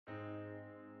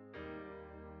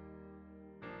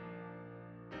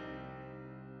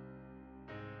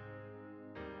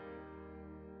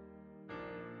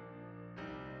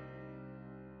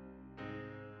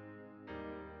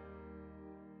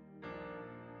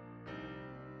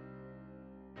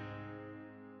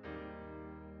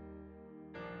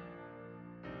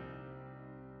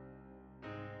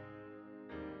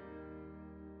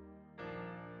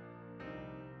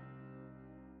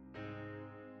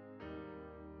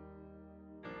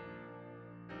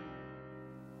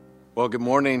Well, good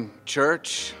morning,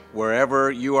 church.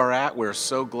 Wherever you are at, we're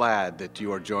so glad that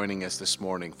you are joining us this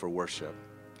morning for worship.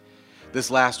 This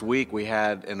last week, we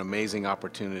had an amazing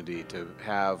opportunity to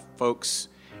have folks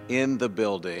in the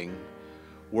building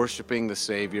worshiping the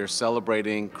Savior,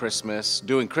 celebrating Christmas,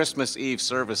 doing Christmas Eve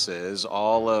services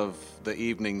all of the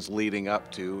evenings leading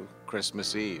up to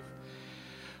Christmas Eve.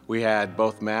 We had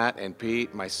both Matt and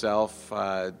Pete, myself,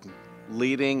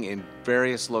 leading in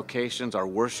various locations. Our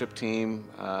worship team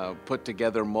put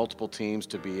together multiple teams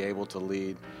to be able to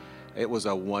lead. It was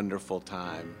a wonderful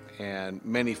time, and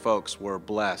many folks were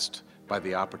blessed by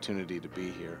the opportunity to be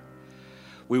here.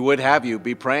 We would have you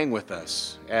be praying with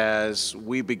us as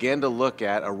we begin to look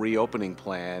at a reopening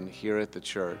plan here at the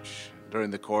church. During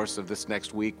the course of this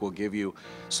next week, we'll give you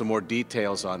some more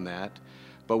details on that.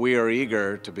 But we are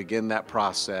eager to begin that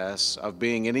process of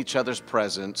being in each other's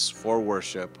presence for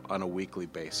worship on a weekly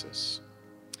basis.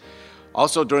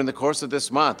 Also, during the course of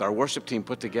this month, our worship team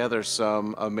put together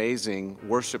some amazing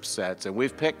worship sets, and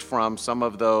we've picked from some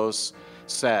of those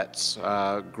sets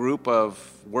a group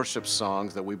of worship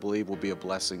songs that we believe will be a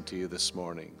blessing to you this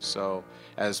morning. So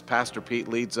as Pastor Pete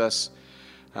leads us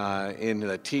in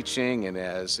the teaching and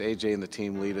as AJ and the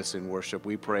team lead us in worship,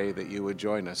 we pray that you would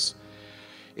join us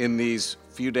in these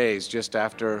few days just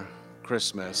after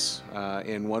Christmas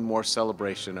in one more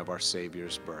celebration of our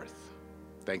Savior's birth.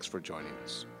 Thanks for joining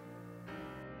us.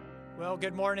 Well,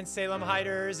 good morning, Salem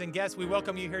Hiders and guests. We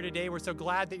welcome you here today. We're so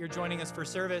glad that you're joining us for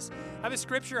service. I have a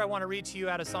scripture I want to read to you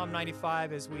out of Psalm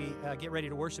 95 as we get ready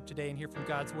to worship today and hear from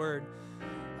God's word.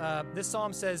 This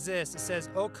psalm says this. It says,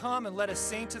 "O come and let us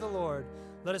sing to the Lord.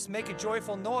 Let us make a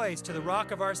joyful noise to the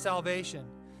rock of our salvation.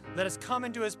 Let us come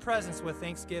into his presence with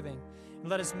thanksgiving. And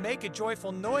let us make a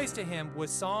joyful noise to him with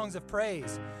songs of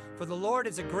praise. For the Lord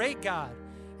is a great God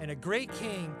and a great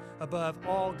King above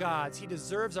all gods." He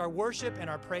deserves our worship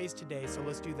and our praise today, so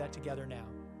let's do that together now.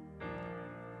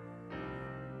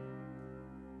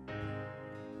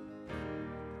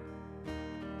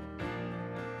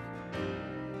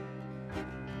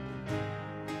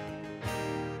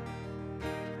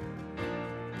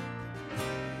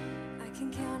 I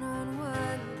can count on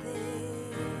one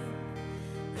thing,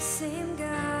 the same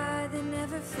God that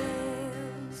never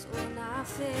fails will not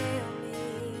fail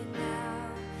me now.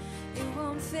 It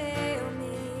won't fail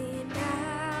me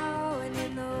now, and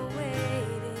in the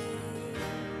waiting,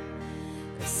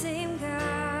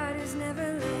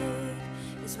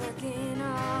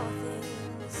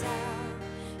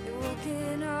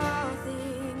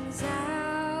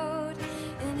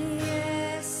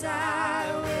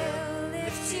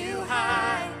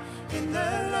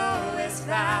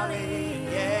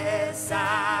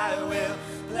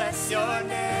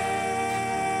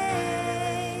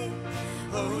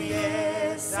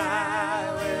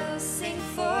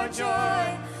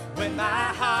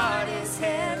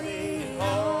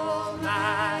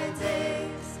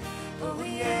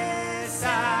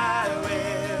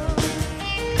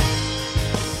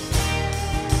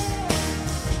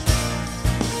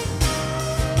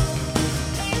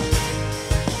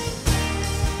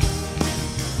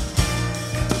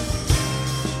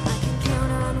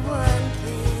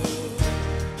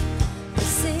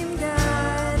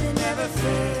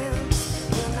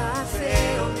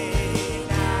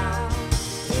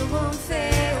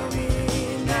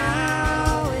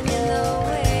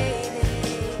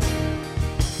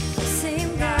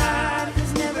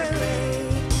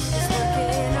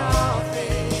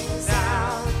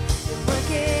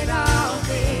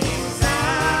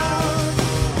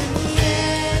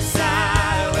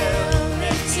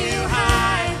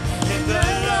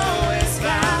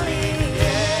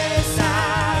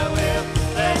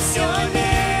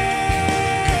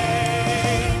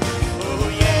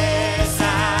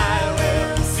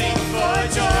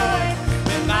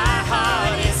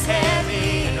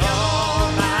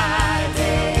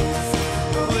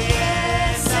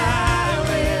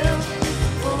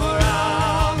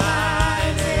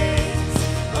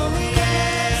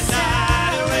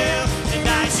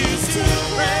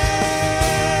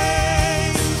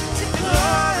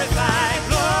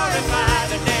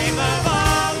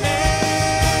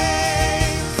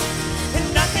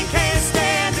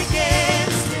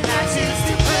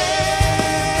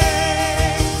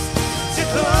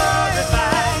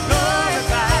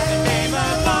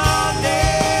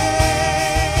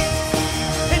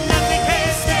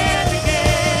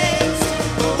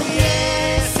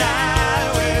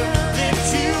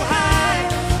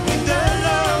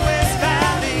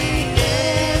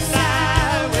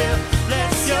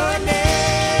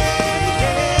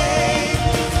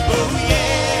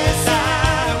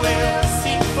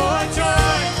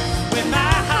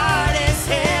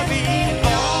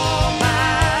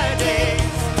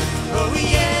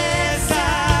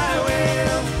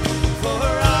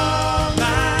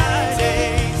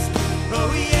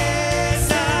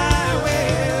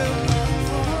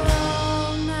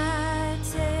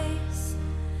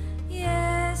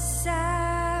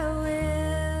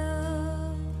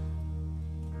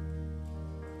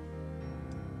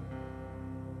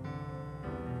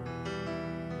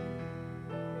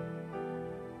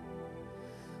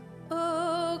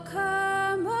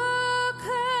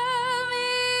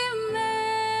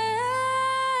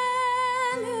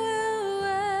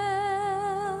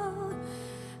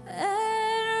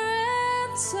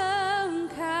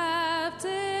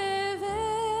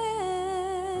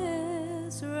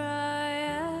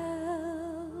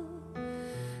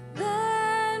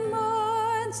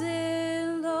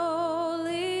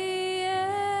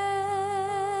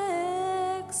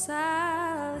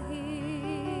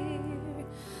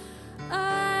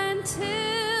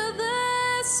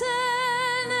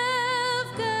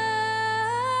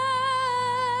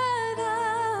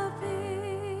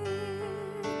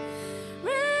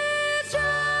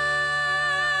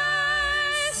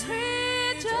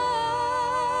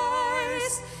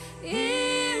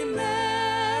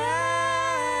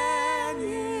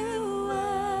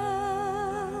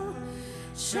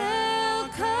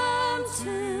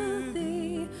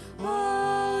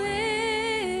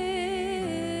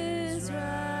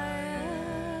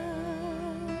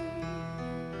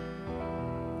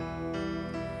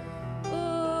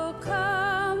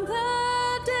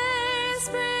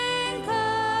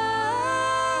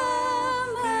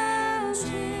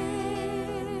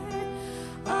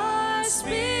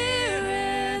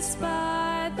 spirits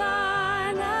by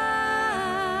thine advent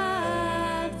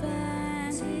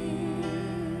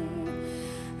here,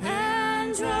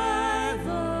 and drive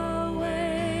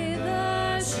away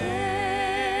the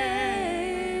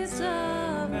shades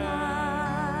of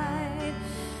night,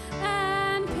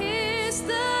 and pierce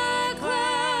the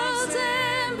clouds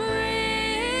and bring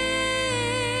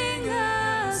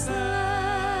us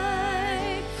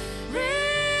light.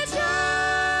 Rejoice,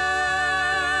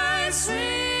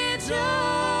 rejoice,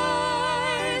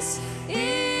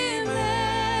 Emmanuel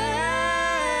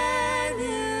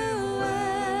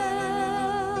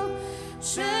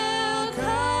shall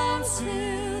come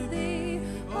to thee,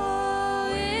 O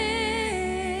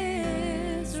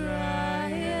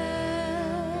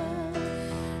Israel.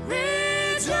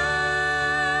 Rejoice,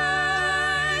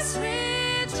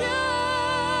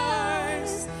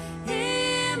 rejoice,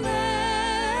 Emmanuel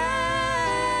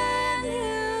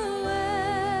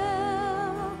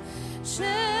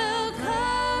shall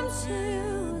come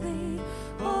to thee,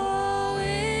 O Israel.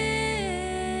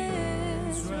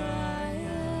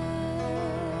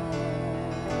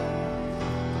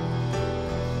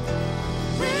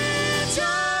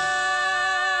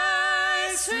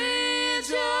 Rejoice,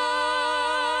 rejoice,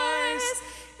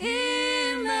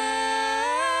 Emmanuel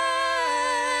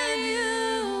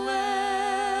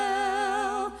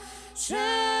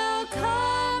shall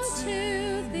come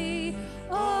to thee,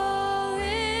 O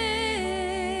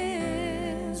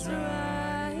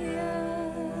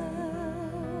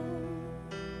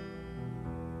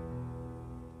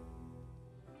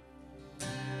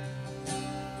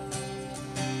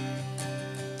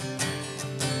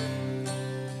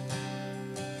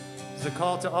It's a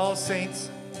call to all saints.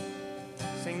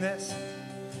 Sing this.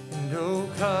 And oh,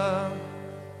 come,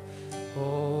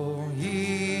 O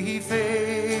ye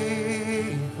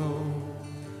faithful,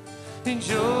 and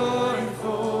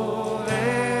joyful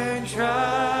and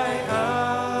triumphant.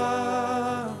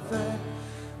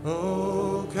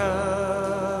 Oh,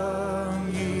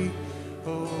 come ye,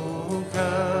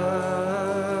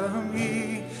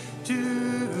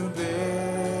 to Bethlehem.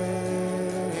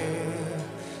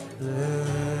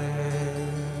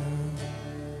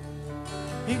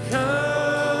 And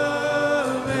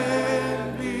come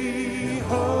and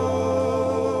behold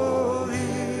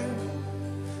him,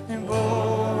 and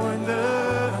born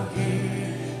the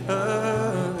King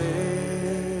of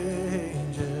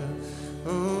angels.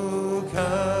 Oh,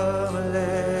 come,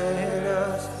 let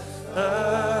us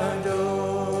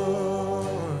adore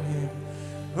him.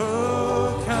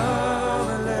 Oh,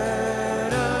 come,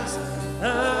 let us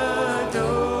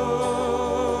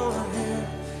adore him.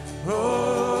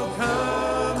 Oh,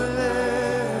 come,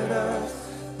 let us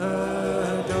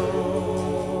adore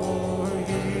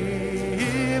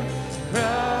him.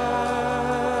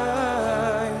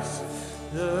 Christ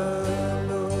the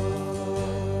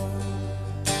Lord.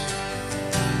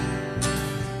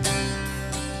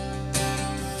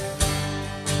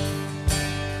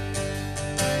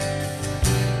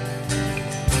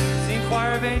 Sing,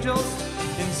 choir of angels,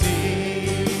 and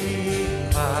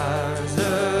sing choirs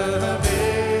of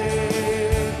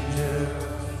angels,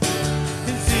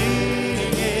 and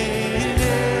sing in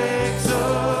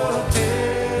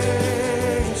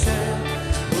exaltation.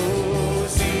 Oh,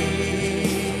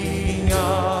 sing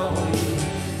all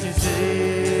ye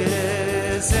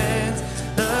citizens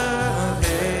of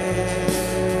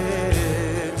heaven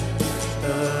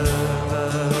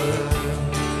above.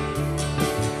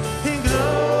 And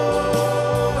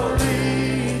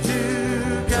glory to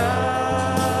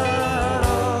God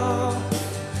all,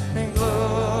 and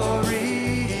glory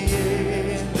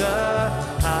in the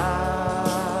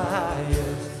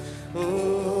highest.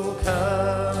 Oh,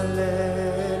 come,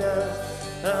 let us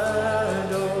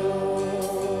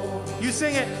adore. You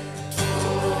sing it.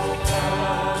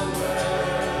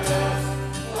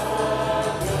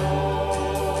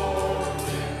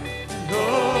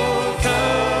 Oh,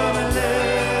 come and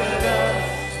let us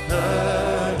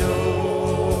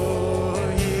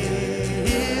adore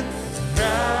him,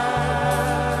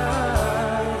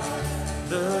 Christ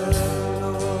the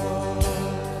Lord.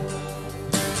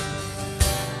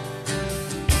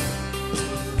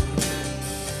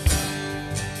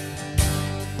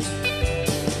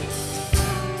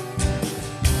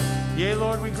 Yea,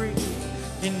 Lord, we greet thee,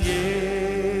 and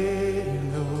yea,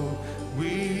 Lord,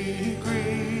 we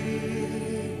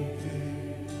greet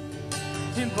thee.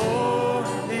 And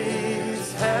born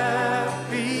this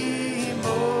happy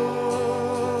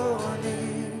morning,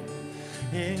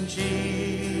 in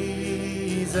Jesus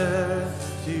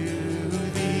to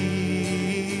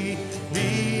thee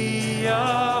be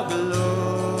all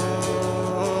glory.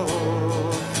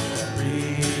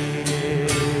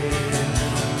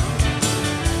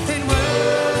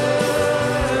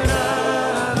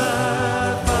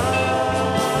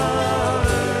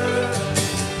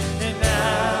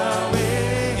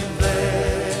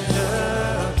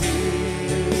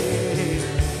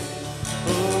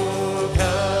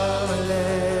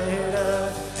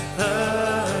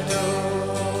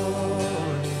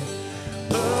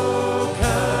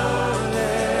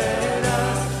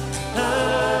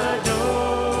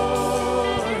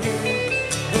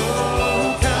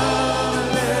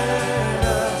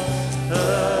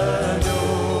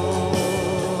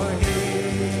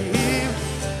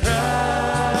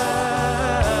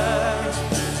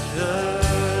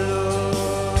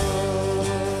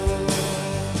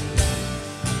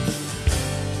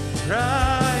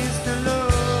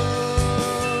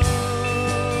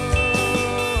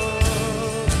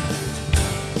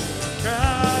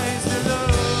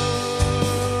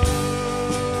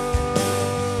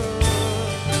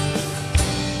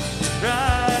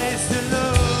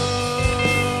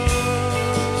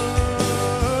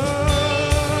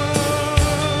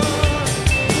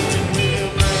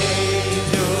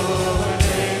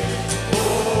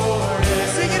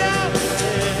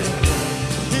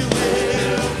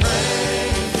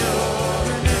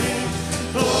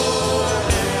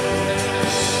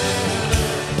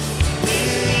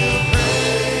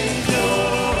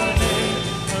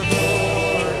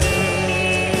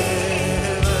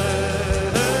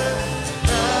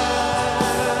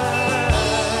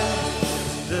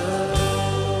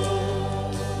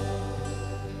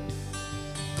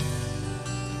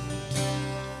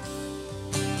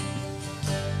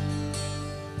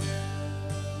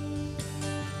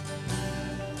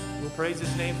 praise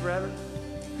his name forever.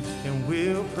 And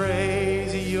we'll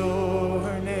praise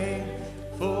your name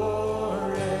forever.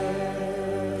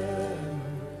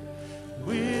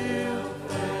 We'll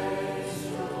praise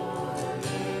your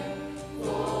name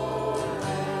forever.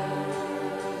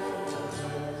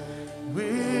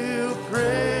 We'll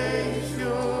praise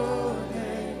your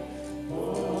name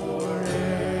forever.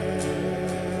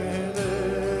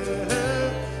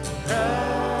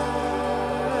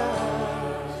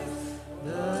 Christ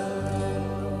the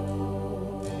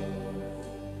Lord.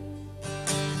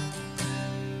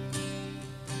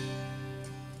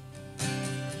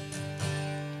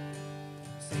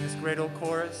 Sing this great old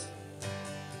chorus.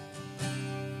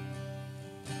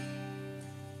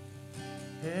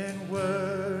 And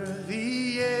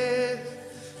worthy is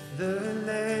the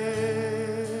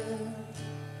Lamb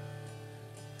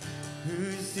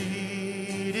who's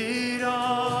seated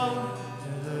on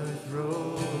the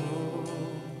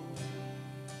throne.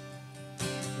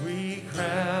 We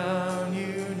crown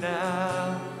you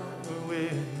now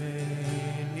with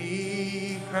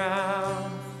many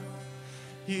crowns.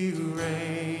 You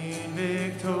reign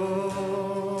victorious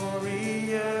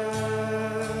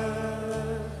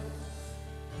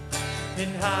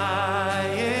and high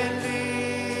and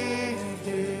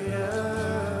lifted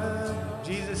up.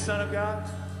 Jesus, Son of God,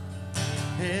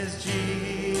 is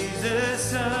Jesus,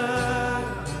 Son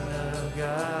of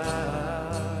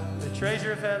God, the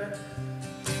treasure of heaven,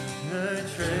 the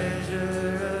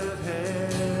treasure of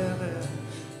heaven,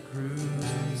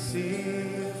 crucified.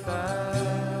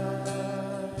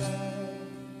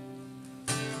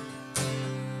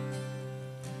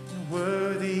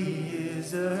 Worthy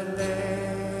is the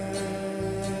Lamb,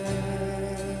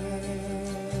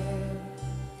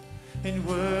 and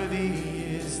worthy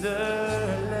is the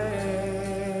Lamb,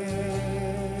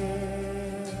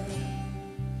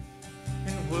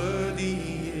 and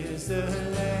worthy is the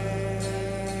Lamb,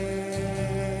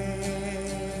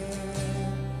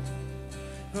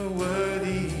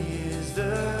 worthy is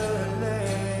the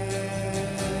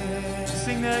Lamb.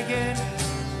 Sing that again.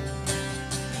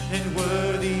 And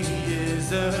worthy is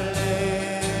the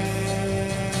Lamb,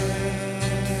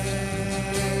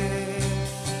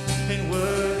 and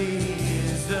worthy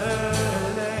is the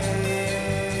Lamb,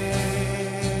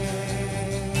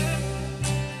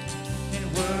 and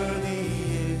worthy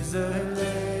is the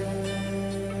Lamb,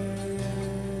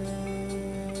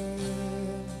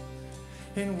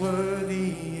 and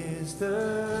worthy is the Lamb.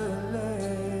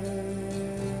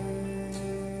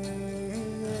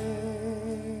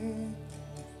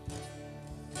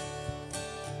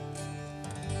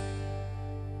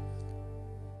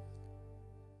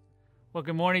 Well,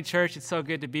 good morning, church. It's so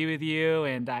good to be with you,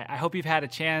 and I hope you've had a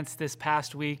chance this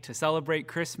past week to celebrate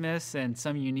Christmas in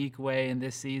some unique way in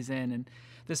this season. And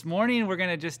this morning, we're going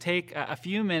to just take a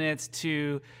few minutes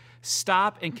to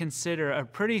stop and consider a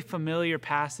pretty familiar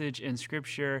passage in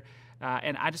Scripture,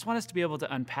 and I just want us to be able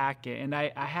to unpack it. And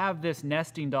I have this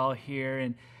nesting doll here,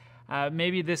 and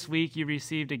maybe this week you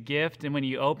received a gift, and when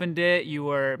you opened it, you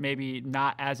were maybe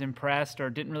not as impressed or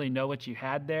didn't really know what you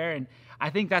had there. And I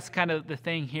think that's kind of the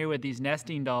thing here with these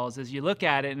nesting dolls is you look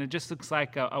at it and it just looks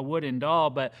like a wooden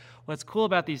doll. But what's cool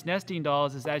about these nesting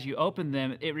dolls is as you open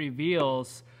them, it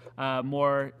reveals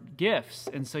more gifts.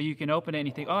 And so you can open it and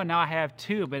you think, oh, now I have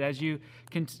two. But as you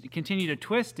continue to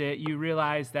twist it, you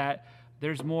realize that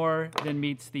there's more than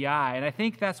meets the eye. And I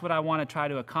think that's what I want to try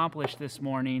to accomplish this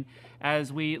morning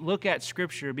as we look at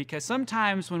Scripture, because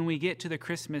sometimes when we get to the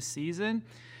Christmas season,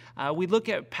 we look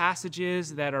at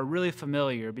passages that are really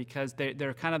familiar because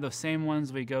they're kind of the same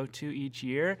ones we go to each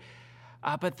year.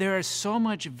 But there is so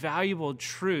much valuable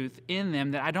truth in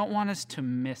them that I don't want us to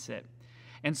miss it.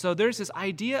 And so there's this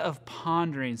idea of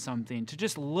pondering something, to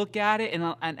just look at it,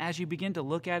 and as you begin to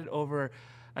look at it over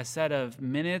a set of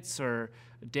minutes or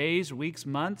days, weeks,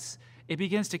 months, it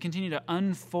begins to continue to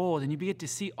unfold, and you begin to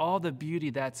see all the beauty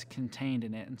that's contained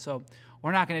in it. And so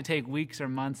we're not going to take weeks or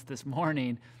months this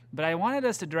morning, but I wanted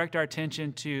us to direct our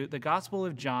attention to the Gospel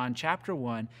of John, chapter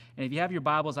 1. And if you have your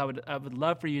Bibles, I would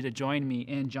love for you to join me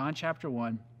in John chapter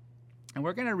 1. And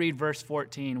we're going to read verse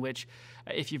 14, which,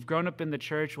 if you've grown up in the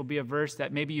church, will be a verse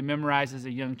that maybe you memorized as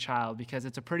a young child, because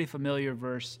it's a pretty familiar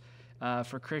verse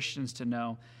for Christians to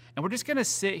know. And we're just going to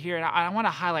sit here, and I want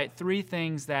to highlight three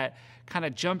things that kind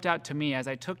of jumped out to me as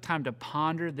I took time to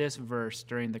ponder this verse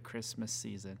during the Christmas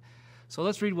season. So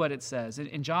let's read what it says.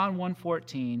 In John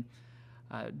 1:14,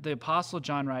 the Apostle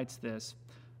John writes this: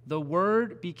 "The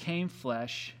Word became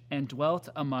flesh and dwelt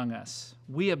among us.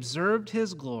 We observed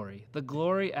his glory, the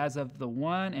glory as of the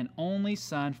one and only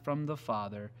Son from the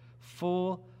Father,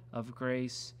 full of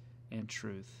grace and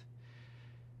truth."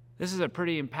 This is a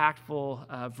pretty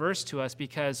impactful verse to us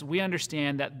because we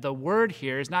understand that the word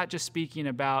here is not just speaking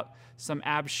about some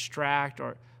abstract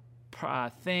or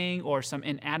thing or some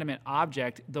inanimate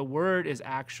object. The word is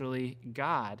actually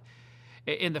God.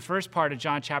 In the first part of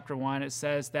John chapter 1, it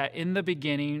says that in the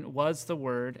beginning was the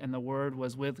Word, and the Word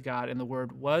was with God, and the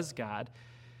Word was God.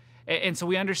 And so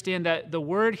we understand that the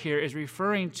word here is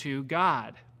referring to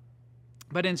God.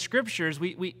 But in scriptures,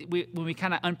 when we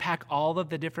kind of unpack all of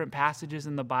the different passages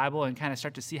in the Bible and kind of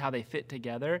start to see how they fit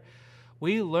together,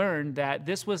 we learned that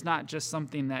this was not just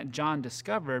something that John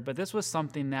discovered, but this was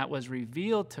something that was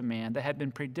revealed to man that had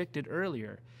been predicted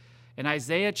earlier. In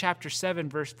Isaiah chapter 7,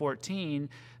 verse 14,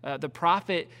 the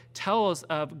prophet tells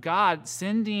of God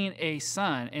sending a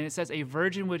son, and it says a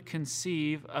virgin would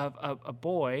conceive of a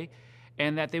boy,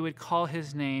 and that they would call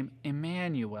his name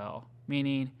Emmanuel,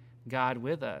 meaning God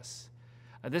with us.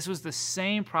 This was the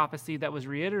same prophecy that was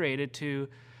reiterated to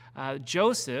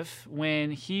Joseph when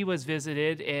he was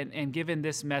visited and given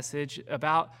this message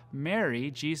about Mary,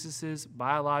 Jesus'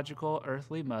 biological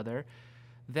earthly mother,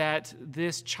 that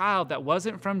this child that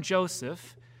wasn't from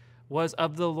Joseph was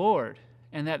of the Lord,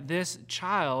 and that this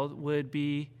child would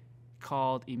be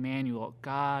called Emmanuel,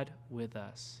 God with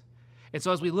us. And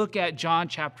so as we look at John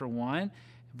chapter 1,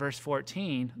 verse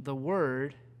 14, the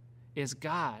Word is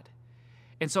God.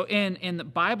 And so in the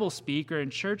Bible speak or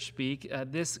in church speak,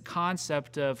 this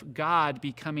concept of God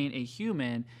becoming a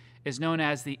human is known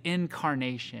as the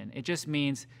incarnation. It just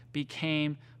means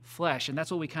became flesh. And that's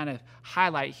what we kind of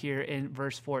highlight here in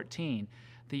verse 14,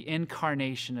 the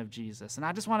incarnation of Jesus. And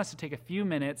I just want us to take a few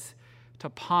minutes to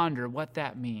ponder what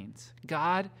that means.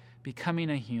 God becoming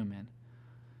a human.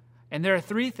 And there are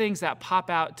three things that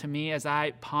pop out to me as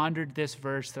I pondered this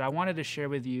verse that I wanted to share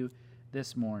with you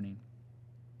this morning.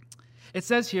 It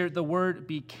says here, the word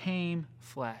became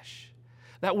flesh.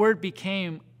 That word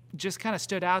became just kind of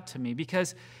stood out to me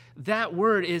because that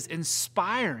word is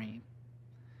inspiring.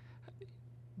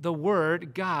 The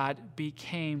word, God,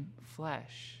 became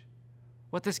flesh.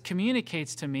 What this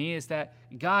communicates to me is that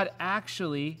God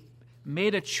actually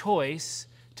made a choice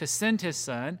to send his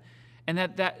son, and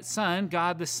that son,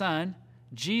 God the Son,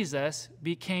 Jesus,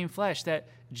 became flesh, that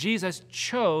Jesus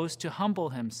chose to humble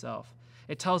himself.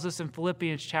 It tells us in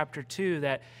Philippians chapter 2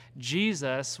 that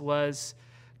Jesus was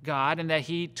God and that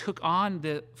he took on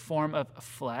the form of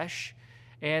flesh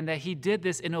and that he did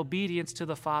this in obedience to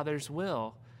the Father's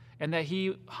will and that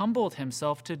he humbled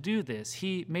himself to do this.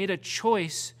 He made a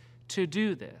choice to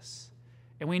do this.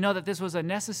 And we know that this was a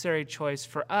necessary choice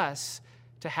for us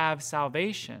to have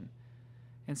salvation.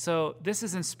 And so this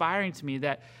is inspiring to me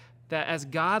that as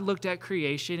God looked at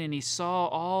creation and he saw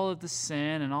all of the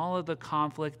sin and all of the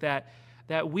conflict that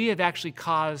we have actually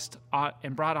caused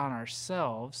and brought on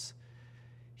ourselves,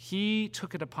 he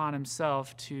took it upon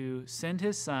himself to send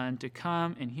his son to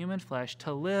come in human flesh,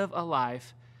 to live a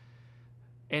life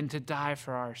and to die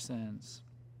for our sins.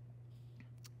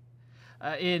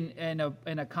 In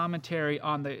a commentary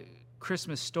on the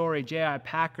Christmas story, J.I.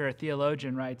 Packer, a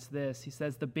theologian, writes this. He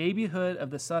says, "The babyhood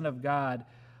of the Son of God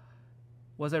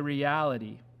was a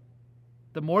reality.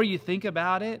 The more you think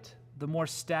about it, the more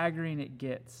staggering it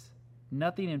gets.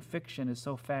 Nothing in fiction is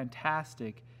so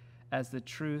fantastic as the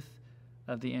truth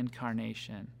of the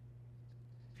incarnation."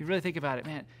 If you really think about it,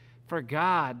 man, for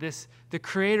God, the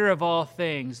creator of all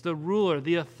things, the ruler,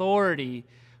 the authority,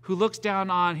 who looks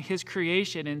down on his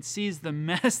creation and sees the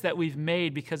mess that we've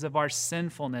made because of our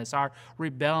sinfulness, our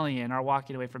rebellion, our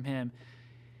walking away from him,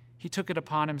 he took it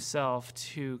upon himself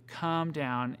to come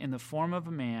down in the form of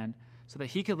a man so that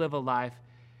he could live a life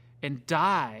and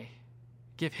die,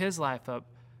 give his life up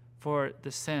for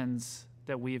the sins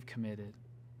that we have committed.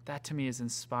 That to me is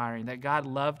inspiring, that God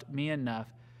loved me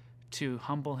enough to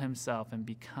humble himself and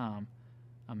become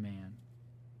a man.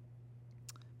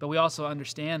 But we also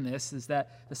understand this, is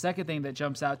that the second thing that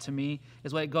jumps out to me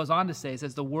is what it goes on to say. It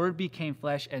says, the Word became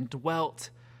flesh and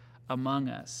dwelt among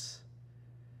us.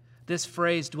 This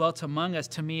phrase, dwelt among us,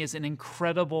 to me is an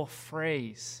incredible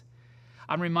phrase.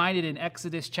 I'm reminded in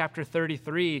Exodus chapter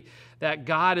 33 that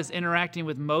God is interacting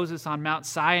with Moses on Mount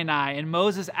Sinai, and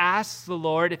Moses asks the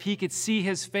Lord if he could see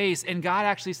his face, and God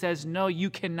actually says, "No, you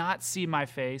cannot see my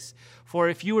face, for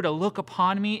if you were to look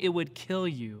upon me, it would kill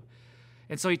you."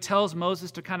 And so he tells Moses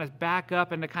to kind of back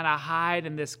up and to kind of hide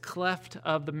in this cleft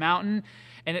of the mountain.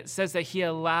 And it says that he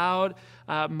allowed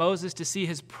Moses to see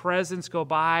his presence go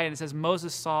by. And it says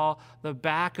Moses saw the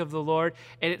back of the Lord.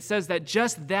 And it says that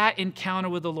just that encounter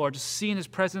with the Lord, just seeing his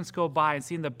presence go by and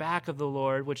seeing the back of the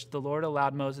Lord, which the Lord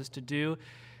allowed Moses to do,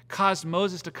 caused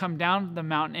Moses to come down the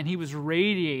mountain, and he was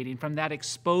radiating from that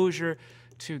exposure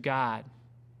to God.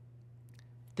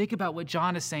 Think about what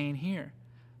John is saying here.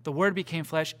 The Word became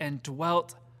flesh and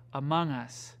dwelt among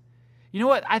us. You know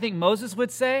what I think Moses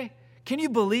would say? Can you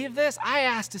believe this? I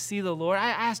asked to see the Lord. I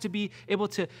asked to be able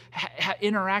to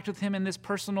interact with him in this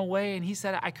personal way, and he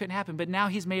said I couldn't happen. But now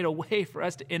he's made a way for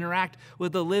us to interact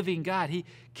with the living God. He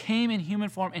came in human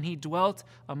form, and he dwelt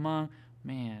among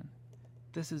man.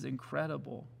 This is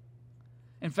incredible.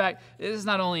 In fact, this is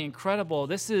not only incredible,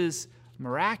 this is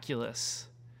miraculous.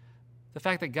 The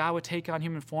fact that God would take on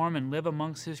human form and live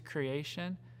amongst his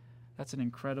creation, that's an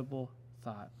incredible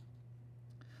thought.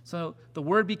 So the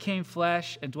Word became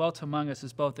flesh and dwelt among us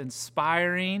is both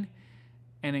inspiring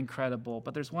and incredible.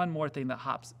 But there's one more thing that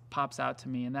pops out to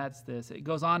me, and that's this. It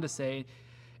goes on to say,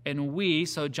 and we,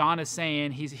 so John is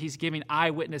saying, he's giving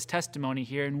eyewitness testimony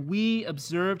here, and we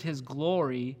observed his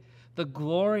glory, the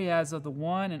glory as of the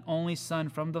one and only Son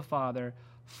from the Father,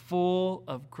 full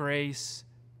of grace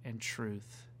and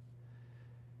truth.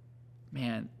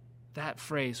 Man, that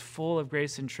phrase, full of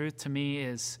grace and truth, to me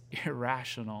is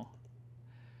irrational.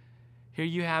 Here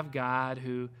you have God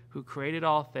who created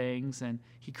all things, and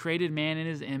he created man in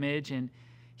his image, and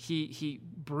he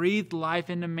breathed life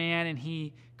into man, and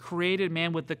he created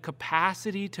man with the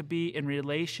capacity to be in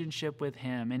relationship with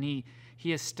him. And he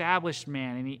established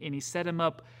man, and he set him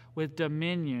up with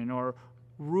dominion or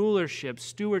rulership,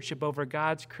 stewardship over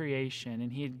God's creation. And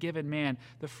he had given man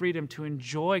the freedom to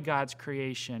enjoy God's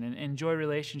creation and enjoy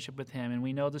relationship with him. And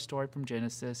we know the story from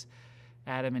Genesis.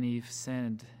 Adam and Eve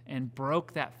sinned and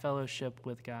broke that fellowship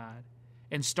with God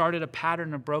and started a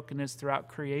pattern of brokenness throughout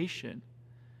creation.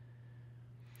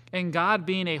 And God,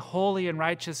 being a holy and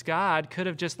righteous God, could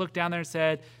have just looked down there and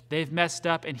said, they've messed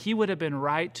up, and he would have been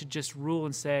right to just rule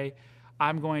and say,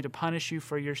 I'm going to punish you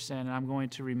for your sin, and I'm going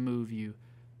to remove you.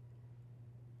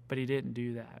 But he didn't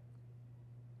do that.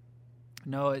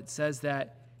 No, it says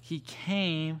that he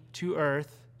came to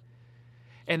earth,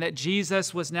 and that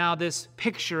Jesus was now this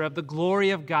picture of the glory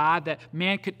of God that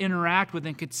man could interact with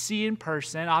and could see in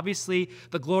person. Obviously,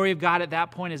 the glory of God at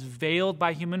that point is veiled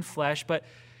by human flesh, but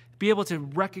be able to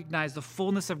recognize the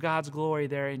fullness of God's glory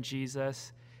there in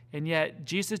Jesus. And yet,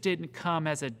 Jesus didn't come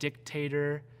as a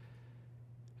dictator.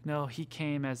 No, he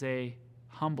came as a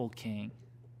humble king.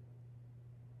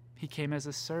 He came as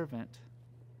a servant.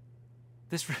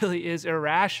 This really is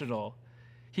irrational.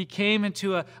 He came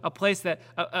into a place that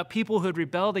a people who had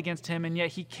rebelled against him, and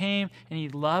yet he came and he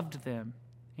loved them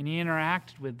and he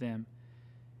interacted with them.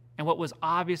 And what was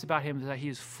obvious about him is that he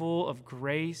is full of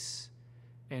grace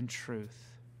and truth.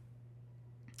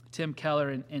 Tim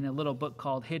Keller, in a little book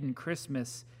called Hidden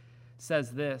Christmas,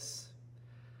 says this: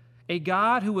 a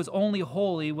God who was only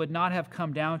holy would not have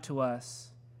come down to us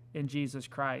in Jesus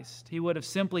Christ. He would have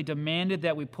simply demanded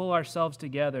that we pull ourselves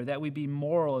together, that we be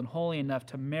moral and holy enough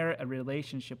to merit a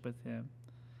relationship with him.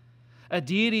 A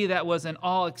deity that was an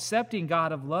all-accepting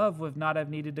God of love would not have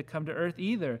needed to come to earth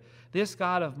either. This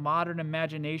God of modern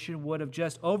imagination would have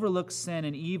just overlooked sin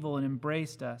and evil and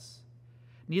embraced us.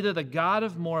 Neither the God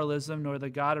of moralism nor the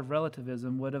God of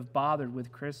relativism would have bothered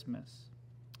with Christmas.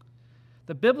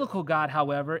 The biblical God,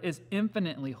 however, is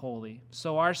infinitely holy,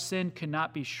 so our sin could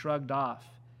not be shrugged off.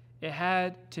 It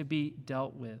had to be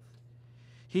dealt with.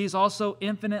 He's also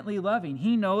infinitely loving.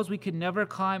 He knows we could never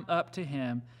climb up to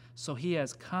him, so he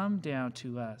has come down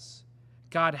to us.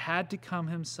 God had to come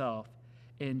himself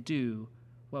and do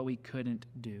what we couldn't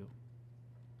do.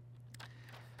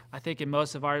 I think in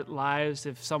most of our lives,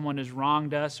 if someone has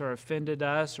wronged us or offended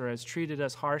us or has treated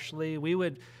us harshly, we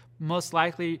would most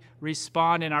likely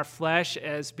respond in our flesh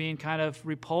as being kind of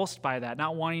repulsed by that,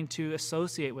 not wanting to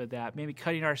associate with that, maybe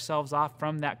cutting ourselves off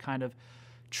from that kind of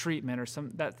treatment or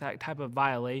that type of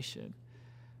violation.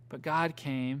 But God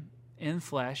came in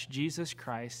flesh, Jesus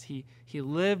Christ. He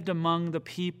lived among the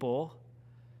people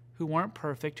who weren't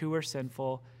perfect, who were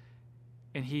sinful,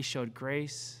 and he showed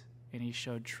grace and he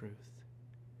showed truth.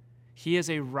 He is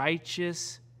a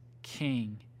righteous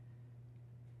king,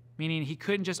 meaning he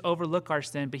couldn't just overlook our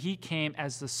sin, but he came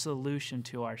as the solution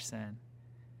to our sin.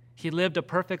 He lived a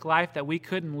perfect life that we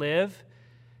couldn't live,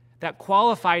 that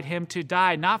qualified him to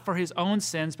die, not for his own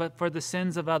sins, but for the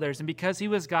sins of others. And because he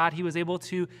was God, he was able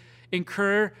to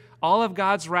incur all of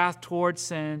God's wrath towards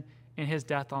sin in his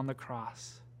death on the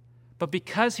cross. But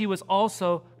because he was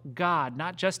also God,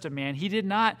 not just a man, he did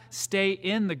not stay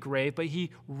in the grave, but he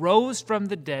rose from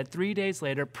the dead 3 days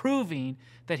later, proving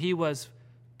that he was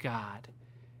God.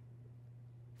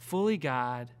 Fully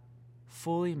God,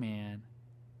 fully man.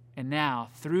 And now,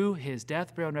 through his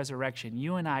death, burial, and resurrection,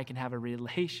 you and I can have a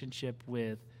relationship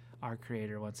with our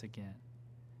Creator once again.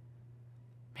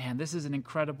 Man, this is an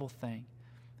incredible thing.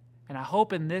 And I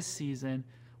hope in this season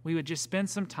we would just spend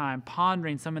some time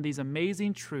pondering some of these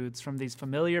amazing truths from these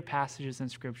familiar passages in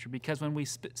Scripture, because when we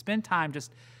spend time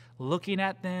just looking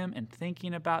at them and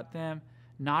thinking about them,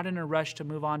 not in a rush to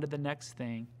move on to the next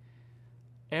thing,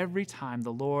 every time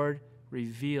the Lord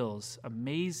reveals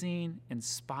amazing,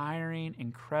 inspiring,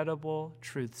 incredible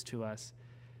truths to us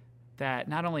that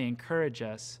not only encourage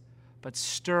us, but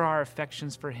stir our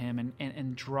affections for Him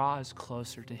and draw us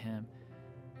closer to Him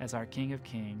as our King of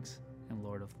Kings and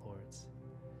Lord of Lords.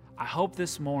 I hope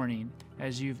this morning,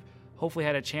 as you've hopefully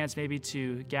had a chance maybe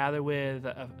to gather with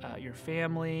your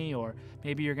family, or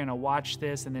maybe you're going to watch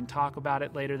this and then talk about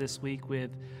it later this week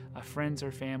with friends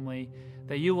or family,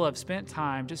 that you will have spent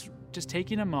time just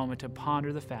taking a moment to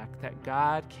ponder the fact that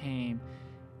God came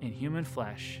in human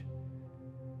flesh,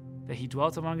 that He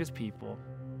dwelt among His people,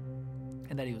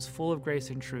 and that He was full of grace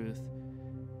and truth,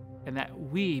 and that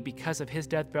we, because of His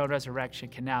death, burial, and resurrection,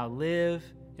 can now live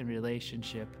in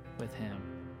relationship with Him.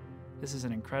 This is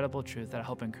an incredible truth that I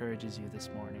hope encourages you this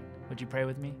morning. Would you pray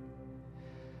with me?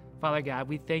 Father God,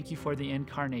 we thank You for the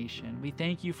incarnation. We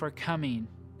thank You for coming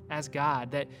as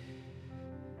God, that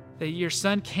Your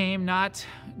Son came not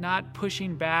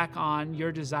pushing back on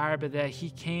Your desire, but that He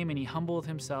came and He humbled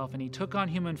Himself and He took on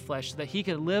human flesh so that He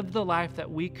could live the life that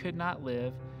we could not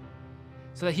live,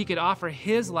 so that He could offer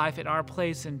His life in our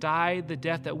place and die the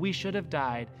death that we should have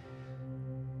died,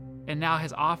 and now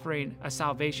His offering a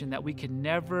salvation that we could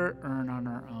never earn on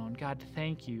our own. God,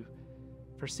 thank You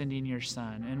for sending Your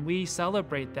Son. And we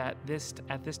celebrate that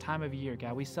at this time of year,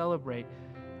 God. We celebrate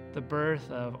the birth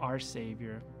of our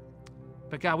Savior.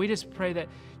 But God, we just pray that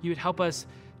You would help us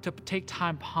to take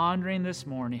time pondering this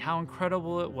morning how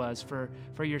incredible it was for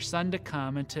Your Son to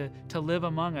come and to live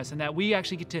among us, and that we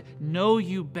actually get to know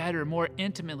You better, more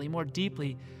intimately, more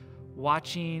deeply,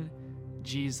 watching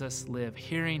Jesus live,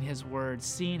 hearing His words,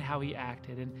 seeing how He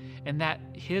acted, and that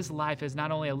His life is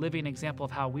not only a living example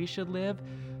of how we should live,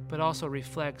 but also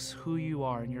reflects who You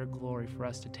are and Your glory for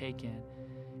us to take in.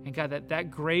 And God, that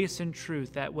grace and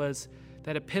truth that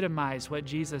epitomized what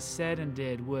Jesus said and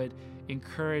did would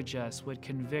encourage us, would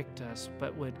convict us,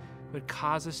 but would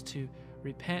cause us to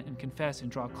repent and confess and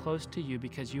draw close to You,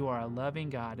 because You are a loving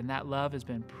God, and that love has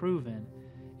been proven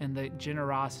in the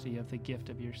generosity of the gift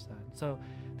of Your Son. So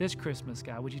this Christmas,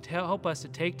 God, would You help us to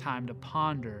take time to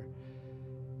ponder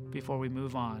before we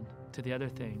move on to the other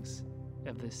things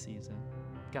of this season.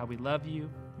 God, we love You,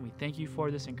 and we thank You for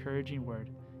this encouraging word.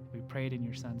 We pray it in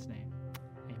Your Son's name.